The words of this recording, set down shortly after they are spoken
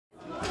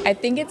I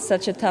think it's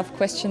such a tough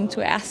question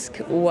to ask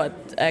what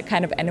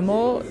kind of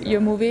animal your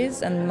movie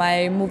is. And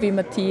my movie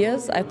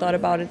MATHIAS, I thought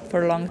about it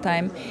for a long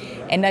time,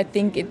 and I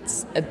think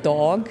it's a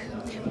dog,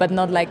 but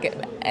not like.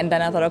 And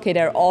then I thought, okay,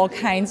 there are all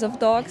kinds of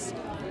dogs.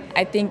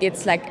 I think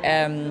it's like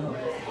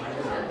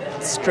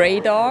stray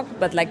dog,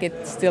 but like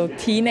it's still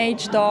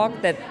teenage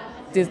dog that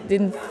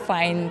didn't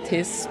find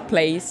his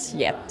place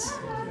yet,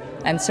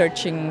 and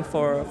searching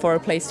for a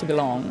place to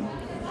belong.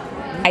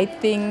 I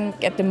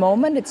think at the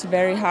moment it's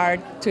very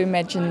hard to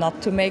imagine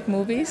not to make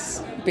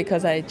movies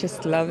because I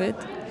just love it.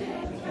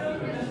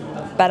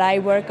 But I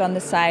work on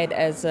the side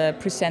as a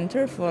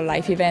presenter for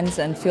live events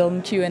and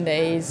film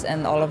Q&As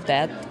and all of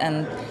that.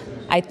 And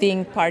I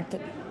think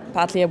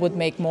partly I would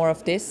make more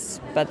of this,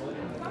 but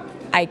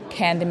I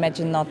can't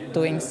imagine not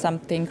doing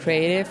something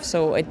creative.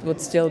 So it would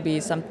still be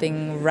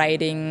something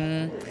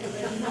writing,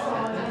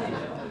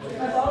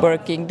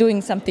 working,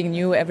 doing something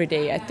new every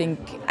day. I think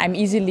I'm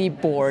easily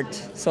bored,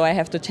 so I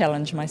have to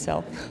challenge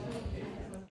myself.